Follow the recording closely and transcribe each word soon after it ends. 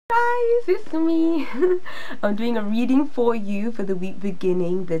Guys, it's me. I'm doing a reading for you for the week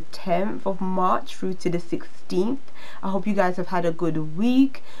beginning the 10th of March through to the 16th. I hope you guys have had a good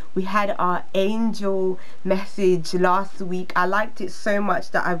week. We had our angel message last week. I liked it so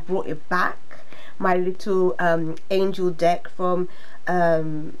much that I've brought it back. My little angel deck from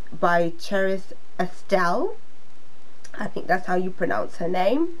by Cherise Estelle. I think that's how you pronounce her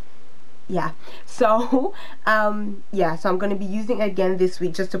name. Yeah, so yeah, so I'm going to be using it again this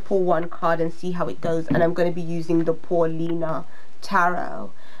week just to pull one card and see how it goes. And I'm going to be using the Paulina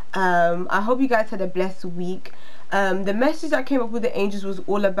Tarot. I hope you guys had a blessed week. The message that came up with the angels was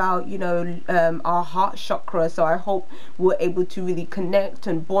all about, you know, our heart chakra. So I hope we're able to really connect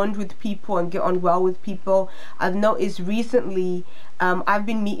and bond with people and get on well with people. I've noticed recently I've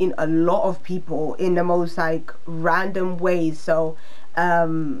been meeting a lot of people in the most like random ways. So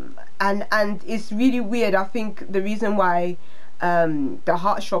and it's really weird. I think the reason why the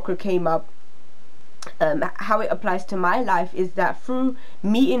heart chakra came up, how it applies to my life, is that through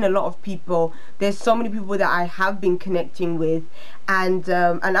meeting a lot of people, there's so many people that I have been connecting with, and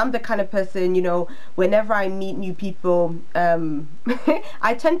I'm the kind of person, you know, whenever I meet new people,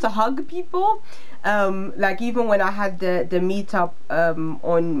 I tend to hug people. Like even when I had the meetup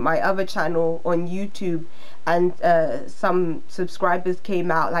on my other channel on YouTube, and some subscribers came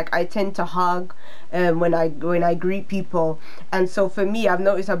out, like I tend to hug when I greet people. And so for me, I've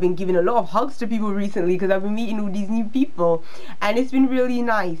noticed I've been giving a lot of hugs to people recently because I've been meeting all these new people, and it's been really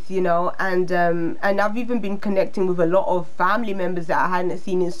nice, you know. And I've even been connecting with a lot of family members that I hadn't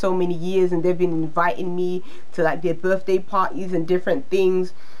seen in so many years, and they've been inviting me to like their birthday parties and different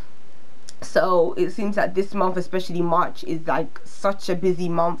things. So it seems that this month, especially March, is like such a busy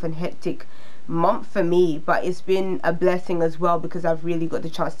month and hectic month for me, but it's been a blessing as well because I've really got the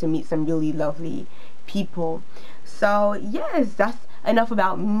chance to meet some really lovely people. So yes, that's enough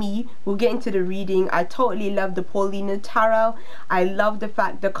about me. We'll get into the reading. I totally love the Paulina Tarot. I love the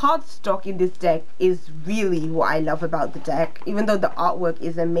fact the card stock in this deck is really what I love about the deck, even though the artwork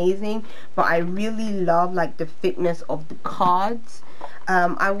is amazing. But I really love like the thickness of the cards.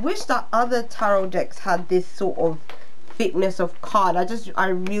 I wish that other tarot decks had this sort of thickness of card. I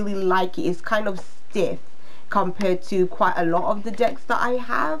really like it. It's kind of stiff compared to quite a lot of the decks that I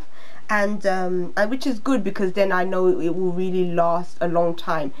have, and which is good because then I know it will really last a long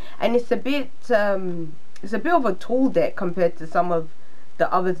time. And it's a bit of a tall deck compared to some of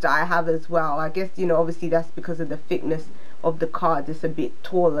the others that I have as well. I guess, you know, obviously that's because of the thickness of the cards. It's a bit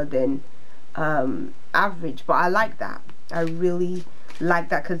taller than average, but I like that. I really like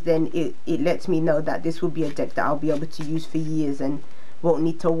that because then it lets me know that this will be a deck that I'll be able to use for years and won't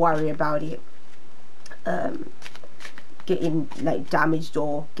need to worry about it getting like damaged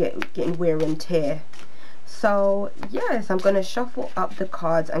or getting wear and tear. So yes, I'm going to shuffle up the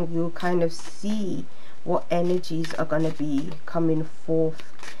cards and we'll kind of see what energies are going to be coming forth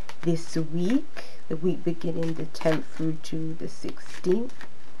this week, the week beginning the 10th through to the 16th.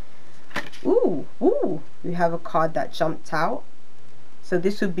 Ooh, we have a card that jumped out. So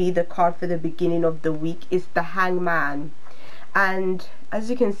this would be the card for the beginning of the week. It's the Hangman. And as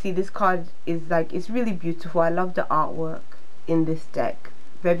you can see, this card is like, it's really beautiful. I love the artwork in this deck.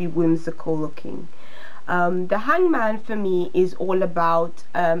 Very whimsical looking. The Hangman for me is all about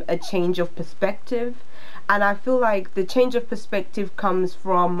a change of perspective. And I feel like the change of perspective comes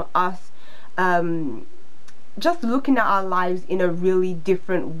from us just looking at our lives in a really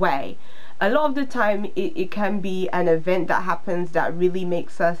different way. A lot of the time it can be an event that happens that really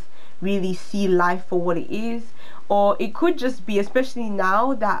makes us really see life for what it is, or it could just be, especially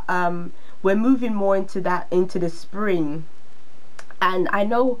now that we're moving more into the spring. And I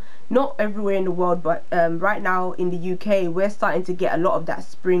know not everywhere in the world, but right now in the UK we're starting to get a lot of that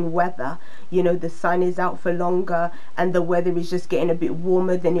spring weather. You know, the sun is out for longer and the weather is just getting a bit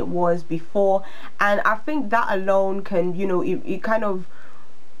warmer than it was before. And I think that alone can, you know, it kind of,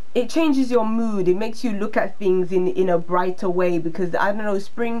 it changes your mood. It makes you look at things in a brighter way, because I don't know,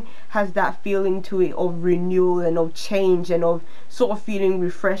 spring has that feeling to it of renewal and of change and of sort of feeling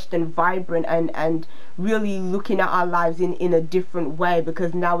refreshed and vibrant and really looking at our lives in a different way,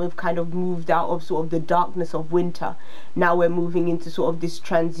 because now we've kind of moved out of sort of the darkness of winter. Now we're moving into sort of this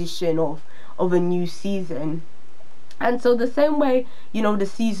transition of a new season. And so the same way, you know, the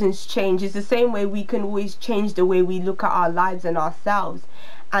seasons change, is the same way we can always change the way we look at our lives and ourselves.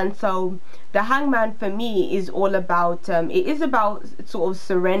 And so the Hangman for me is all about, it is about sort of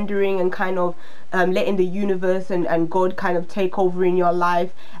surrendering and kind of letting the universe and God kind of take over in your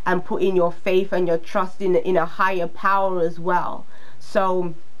life and putting your faith and your trust in a higher power as well.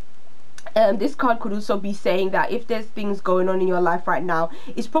 So This card could also be saying that if there's things going on in your life right now,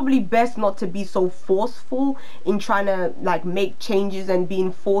 it's probably best not to be so forceful in trying to like make changes and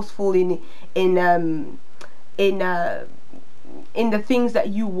being forceful in in uh in the things that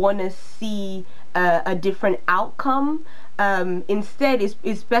you want to see a different outcome. Instead,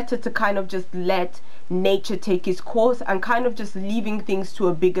 it's better to kind of just let nature take its course, and kind of just leaving things to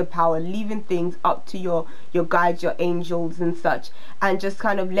a bigger power, leaving things up to your guides, your angels and such, and just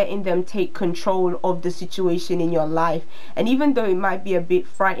kind of letting them take control of the situation in your life. And even though it might be a bit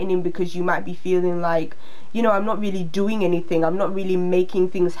frightening, because you might be feeling like, you know, I'm not really doing anything, I'm not really making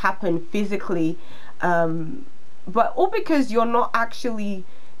things happen physically, but all because you're not actually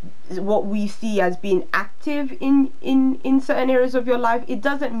what we see as being active in certain areas of your life, it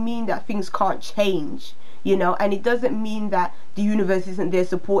doesn't mean that things can't change, you know. And it doesn't mean that the universe isn't there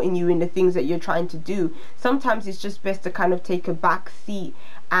supporting you in the things that you're trying to do. Sometimes it's just best to kind of take a back seat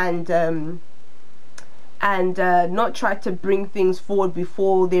and not try to bring things forward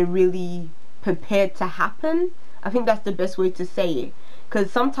before they're really prepared to happen. I think that's the best way to say it,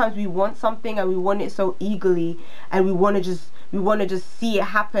 because sometimes we want something and we want it so eagerly, and we want to just see it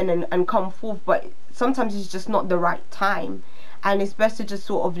happen and come forth, but sometimes it's just not the right time, and it's best to just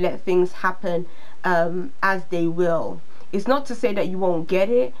sort of let things happen as they will. It's not to say that you won't get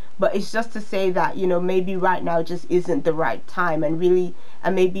it, but it's just to say that, you know, maybe right now just isn't the right time, and maybe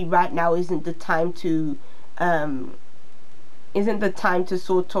right now isn't the time to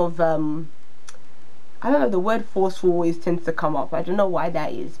sort of I don't know, the word forceful always tends to come up. I don't know why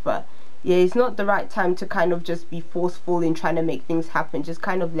that is, but yeah, it's not the right time to kind of just be forceful in trying to make things happen. Just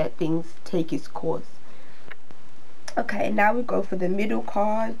kind of let things take its course. Okay, now we go for the middle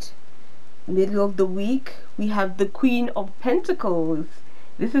card. Middle of the week, we have the Queen of Pentacles.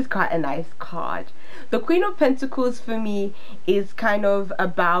 This is quite a nice card. The Queen of Pentacles for me is kind of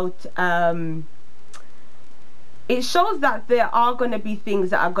about it shows that there are going to be things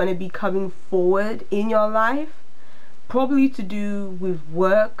that are going to be coming forward in your life, probably to do with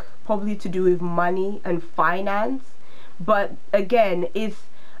work, probably to do with money and finance. But again, it's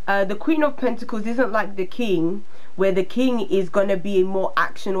the Queen of Pentacles isn't like the King, where the King is going to be more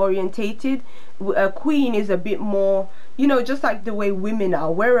action orientated. A Queen is a bit more, you know, just like the way women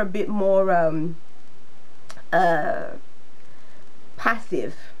are, we're a bit more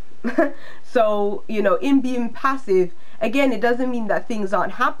passive. So, you know, in being passive, again, it doesn't mean that things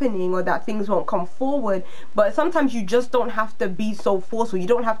aren't happening or that things won't come forward, but sometimes you just don't have to be so forceful. You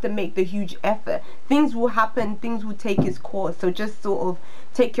don't have to make the huge effort. Things will happen, things will take its course. So just sort of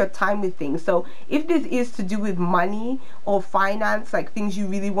take your time with things. So if this is to do with money or finance, like things you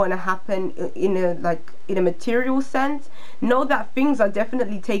really want to happen in a material sense, know that things are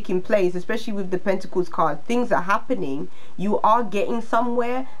definitely taking place, especially with the Pentacles card. Things are happening, you are getting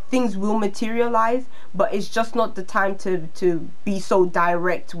somewhere, things will materialize, but it's just not the time to be so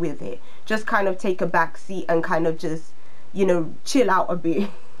direct with it. Just kind of take a back seat and kind of just, you know, chill out a bit.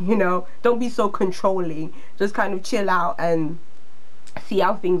 You know, don't be so controlling, just kind of chill out and see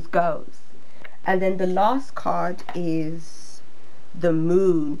how things goes. And then the last card is the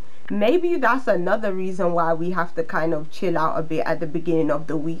Moon. Maybe that's another reason why we have to kind of chill out a bit at the beginning of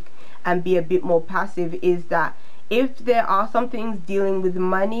the week and be a bit more passive, is that if there are some things dealing with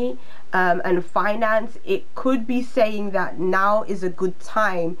money and finance, it could be saying that now is a good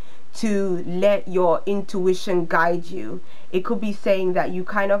time to let your intuition guide you. It could be saying that you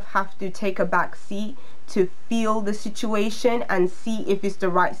kind of have to take a back seat to feel the situation and see if it's the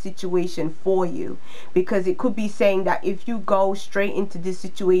right situation for you, because it could be saying that if you go straight into this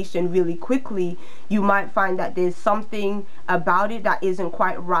situation really quickly, you might find that there's something about it that isn't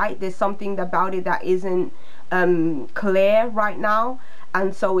quite right. There's something about it that isn't clear right now,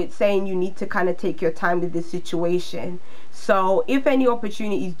 and so it's saying you need to kind of take your time with this situation. So if any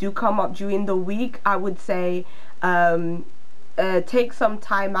opportunities do come up during the week, I would say take some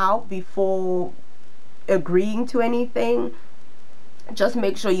time out before agreeing to anything. Just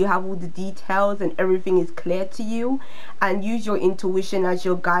make sure you have all the details and everything is clear to you, and use your intuition as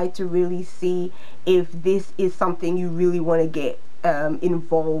your guide to really see if this is something you really want to get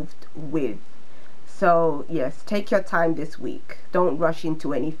involved with. So yes, take your time this week. Don't rush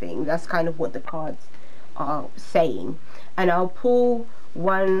into anything. That's kind of what the cards are saying. And I'll pull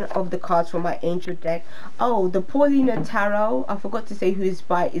one of the cards from my angel deck. Oh, the Paulina Tarot, I forgot to say who it's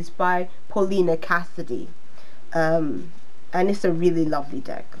by. It's by Paulina Cassidy. And it's a really lovely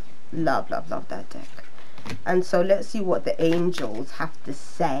deck. Love that deck. And so let's see what the angels have to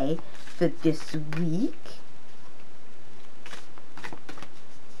say for this week.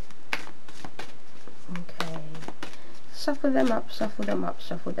 Okay, shuffle them up, shuffle them up,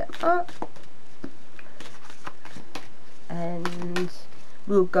 shuffle them up. And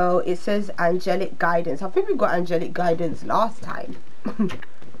we'll go, it says angelic guidance. I think we got angelic guidance last time.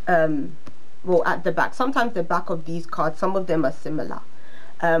 Well, at the back. Sometimes the back of these cards, some of them are similar.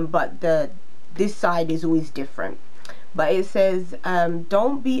 But this side is always different. But it says,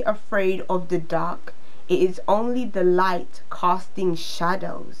 don't be afraid of the dark. It is only the light casting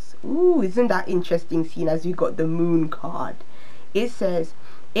shadows. Ooh, isn't that interesting, seeing as we got the moon card? It says,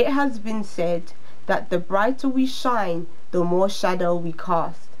 it has been said that the brighter we shine, the more shadow we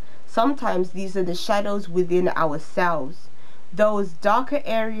cast. Sometimes these are the shadows within ourselves, those darker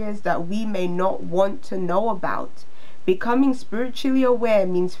areas that we may not want to know about. Becoming spiritually aware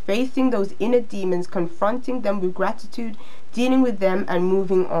means facing those inner demons, confronting them with gratitude, dealing with them, and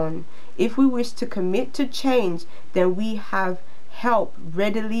moving on. If we wish to commit to change, then we have help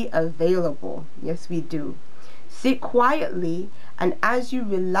readily available. Yes, we do. Sit quietly, and as you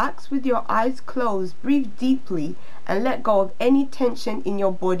relax with your eyes closed, breathe deeply and let go of any tension in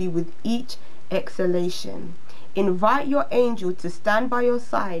your body with each exhalation. Invite your angel to stand by your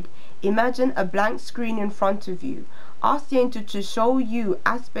side. Imagine a blank screen in front of you. Ask the angel to show you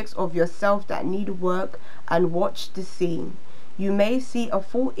aspects of yourself that need work, and watch the scene. You may see a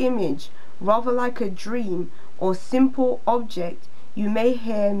full image, rather like a dream or simple object. You may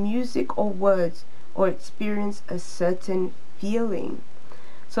hear music or words, or experience a certain feeling.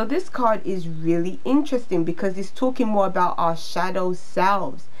 So this card is really interesting because it's talking more about our shadow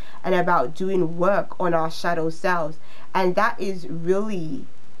selves and about doing work on our shadow selves. And that is really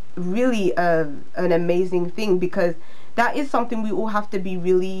an amazing thing, because that is something we all have to be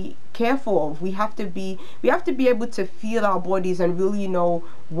really careful of. We have to be able to feel our bodies and really know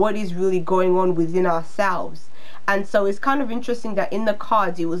what is really going on within ourselves. And so it's kind of interesting that in the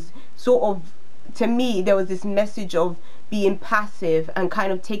cards it was sort of, to me, there was this message of being passive and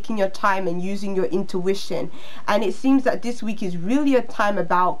kind of taking your time and using your intuition. And it seems that this week is really a time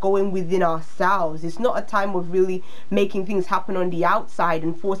about going within ourselves. It's not a time of really making things happen on the outside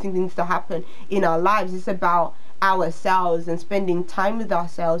and forcing things to happen in our lives. It's about ourselves and spending time with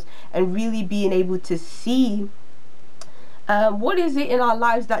ourselves and really being able to see what is it in our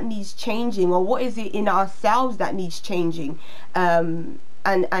lives that needs changing, or what is it in ourselves that needs changing. And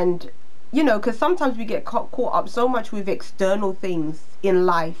you know, because sometimes we get caught up so much with external things in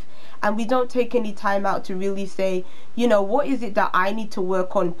life, and we don't take any time out to really say, you know, what is it that I need to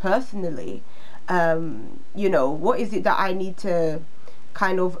work on personally? You know, what is it that I need to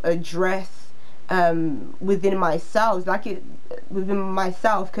kind of address within myself,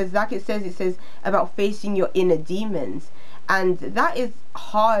 because like it says about facing your inner demons, and that is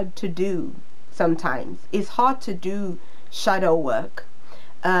hard to do. Sometimes it's hard to do shadow work,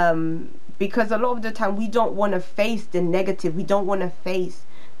 because a lot of the time we don't want to face the negative, we don't want to face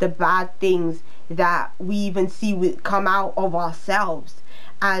the bad things that we even see come out of ourselves.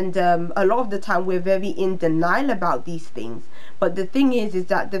 And a lot of the time we're very in denial about these things. But the thing is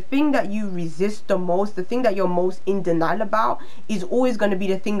that the thing that you resist the most, the thing that you're most in denial about, is always going to be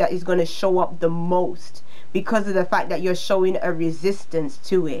the thing that is going to show up the most, because of the fact that you're showing a resistance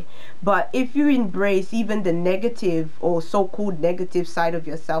to it. But if you embrace even the negative or so-called negative side of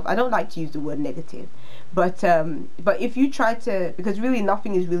yourself, I don't like to use the word negative, but if you try to, because really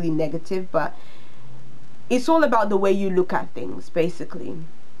nothing is really negative, but it's all about the way you look at things, basically.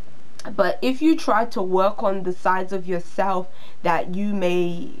 But if you try to work on the sides of yourself that you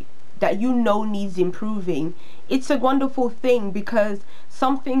know needs improving, it's a wonderful thing, because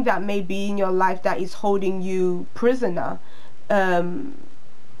something that may be in your life that is holding you prisoner, you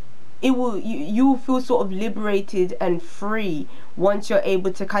will feel sort of liberated and free once you're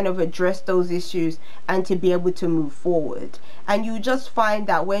able to kind of address those issues and to be able to move forward. And you just find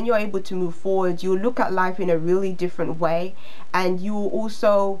that when you're able to move forward, you look at life in a really different way, and you will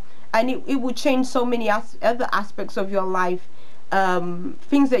also, and it will change so many other aspects of your life.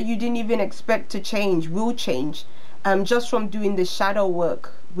 Things that you didn't even expect to change will change, just from doing the shadow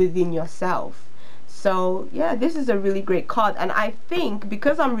work within yourself. So yeah, this is a really great card, and I think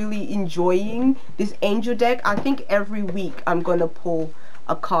because I'm really enjoying this angel deck, I think every week I'm gonna pull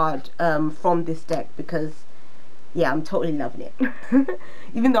a card from this deck, because yeah, I'm totally loving it.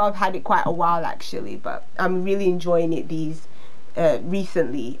 Even though I've had it quite a while actually, but I'm really enjoying it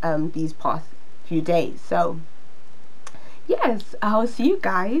recently, these past few days. So yes, I'll see you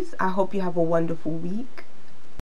guys. I hope you have a wonderful week.